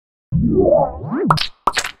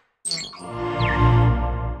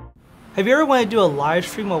Have you ever wanted to do a live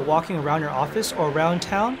stream while walking around your office or around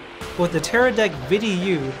town? With the Teradek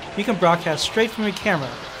VidiU, you can broadcast straight from your camera,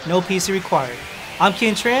 no PC required. I'm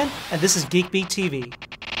Ken Tran, and this is Geek Beat TV.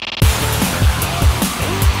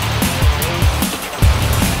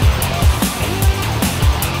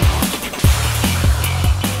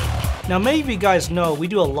 Now many of you guys know we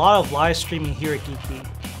do a lot of live streaming here at Geek Beat,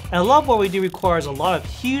 and a lot of what we do requires a lot of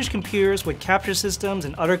huge computers with capture systems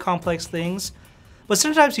and other complex things, but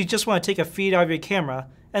sometimes you just want to take a feed out of your camera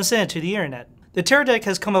and send it to the internet. The Teradek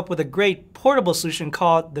has come up with a great portable solution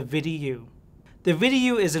called the VidiU. The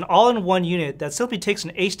VidiU is an all-in-one unit that simply takes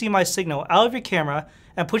an HDMI signal out of your camera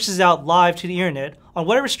and pushes it out live to the internet on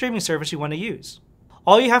whatever streaming service you want to use.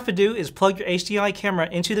 All you have to do is plug your HDMI camera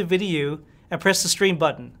into the VidiU and press the stream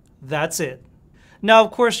button. That's it. Now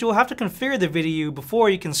of course you will have to configure the VidiU before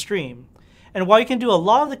you can stream. And while you can do a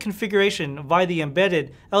lot of the configuration via the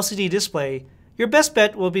embedded LCD display, your best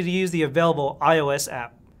bet will be to use the available iOS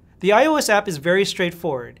app. The iOS app is very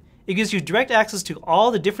straightforward. It gives you direct access to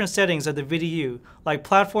all the different settings of the VidiU, like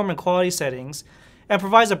platform and quality settings, and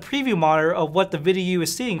provides a preview monitor of what the VidiU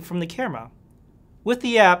is seeing from the camera. With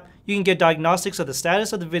the app, you can get diagnostics of the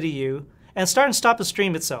status of the VidiU and start and stop the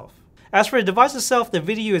stream itself. As for the device itself, the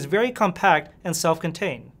VidiU is very compact and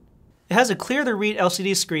self-contained. It has a clear-to-read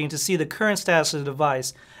LCD screen to see the current status of the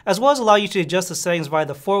device, as well as allow you to adjust the settings via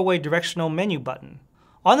the 4-way directional menu button.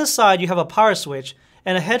 On the side, you have a power switch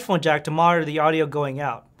and a headphone jack to monitor the audio going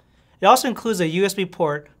out. It also includes a USB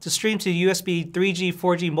port to stream to USB 3G,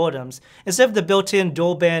 4G modems instead of the built-in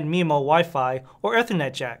dual-band MIMO Wi-Fi or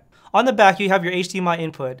Ethernet jack. On the back, you have your HDMI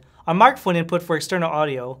input, a microphone input for external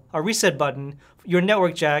audio, a reset button, your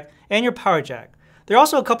network jack, and your power jack. There are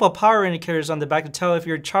also a couple of power indicators on the back to tell if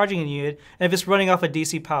you're charging a unit and if it's running off of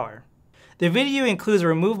DC power. The VidiU includes a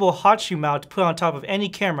removable hot shoe mount to put on top of any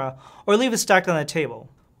camera or leave it stacked on the table.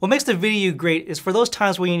 What makes the VidiU great is for those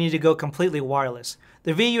times when you need to go completely wireless.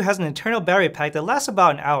 The VidiU has an internal battery pack that lasts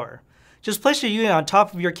about an hour. Just place your unit on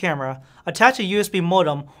top of your camera, attach a USB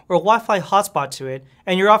modem or a Wi-Fi hotspot to it,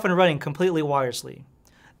 and you're off and running completely wirelessly.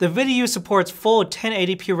 The VidiU supports full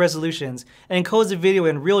 1080p resolutions and encodes the video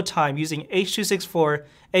in real time using H.264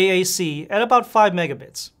 AAC at about 5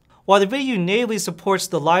 megabits. While the VidiU natively supports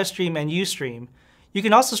the live stream and Ustream, you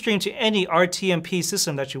can also stream to any RTMP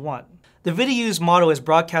system that you want. The VidiU's motto is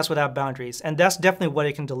broadcast without boundaries, and that's definitely what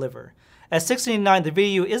it can deliver. At $6.99, the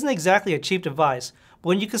VidiU isn't exactly a cheap device, but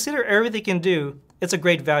when you consider everything it can do, it's a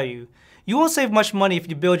great value. You won't save much money if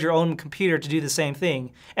you build your own computer to do the same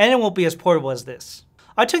thing, and it won't be as portable as this.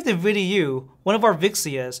 I took the VidiU, one of our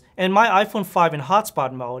Vixias, and my iPhone 5 in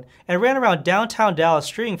hotspot mode and ran around downtown Dallas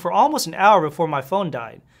streaming for almost an hour before my phone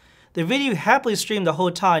died. The VidiU happily streamed the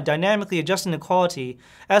whole time, dynamically adjusting the quality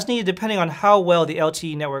as needed depending on how well the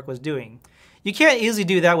LTE network was doing. You can't easily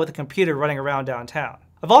do that with a computer running around downtown.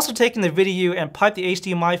 I've also taken the VidiU and piped the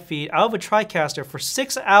HDMI feed out of a TriCaster for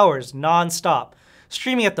 6 hours non-stop,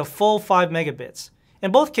 streaming at the full 5 megabits.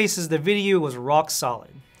 In both cases, the VidiU was rock solid.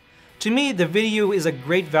 To me, the VidiU is a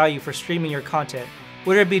great value for streaming your content,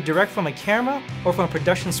 whether it be direct from a camera or from a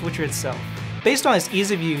production switcher itself. Based on its ease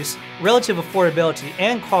of use, relative affordability,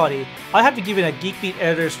 and quality, I have to give it a Geek Beat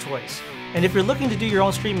editor's choice. And if you're looking to do your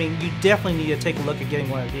own streaming, you definitely need to take a look at getting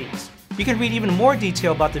one of these. You can read even more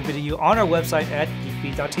detail about the VidiU on our website at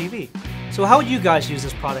geekbeat.tv. So how would you guys use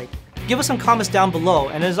this product? Give us some comments down below,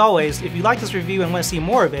 and as always, if you like this review and want to see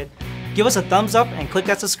more of it, give us a thumbs up and click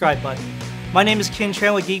that subscribe button. My name is Ken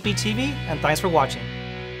Tran with Geek Beat TV, and thanks for watching.